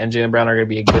Williams and Jaylen Brown are going to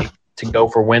be a good to go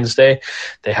for Wednesday.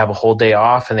 They have a whole day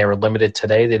off, and they were limited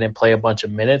today. They didn't play a bunch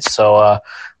of minutes, so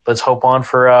let's hope on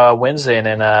for Wednesday, and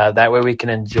then that way we can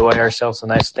enjoy ourselves a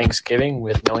nice Thanksgiving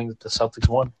with knowing that the Celtics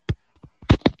won.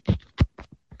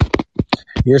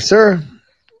 Yes, sir.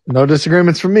 No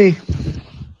disagreements from me.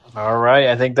 All right.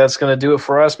 I think that's going to do it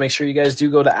for us. Make sure you guys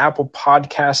do go to Apple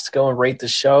Podcasts to go and rate the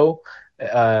show.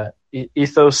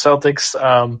 Ethos Celtics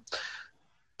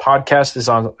podcast is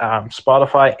on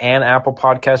Spotify and Apple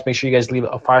Podcasts. Make sure you guys leave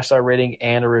a 5-star rating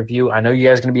and a review. I know you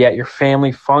guys are going to be at your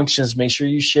family functions. Make sure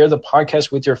you share the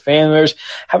podcast with your family members.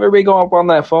 Have everybody go up on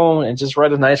that phone and just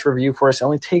write a nice review for us. It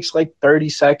only takes like 30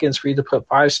 seconds for you to put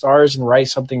 5 stars and write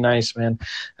something nice, man.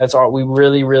 That's all. We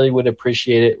really, really would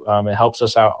appreciate it. It helps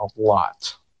us out a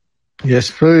lot. Yes,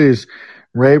 please.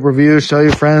 Rate, review, show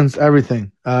your friends,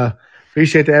 everything.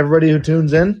 Appreciate to everybody who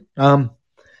tunes in.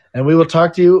 And we will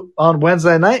talk to you on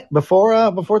Wednesday night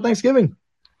before Thanksgiving.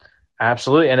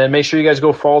 Absolutely. And then make sure you guys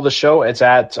go follow the show. It's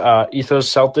at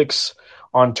Ethos Celtics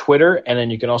on Twitter. And then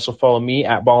you can also follow me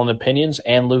at Ball and Opinions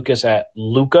and Lucas at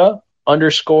Luca_Gainer.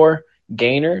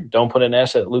 Don't put an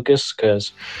S at Lucas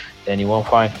because then you won't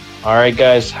find. All right,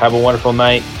 guys. Have a wonderful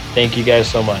night. Thank you guys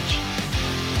so much.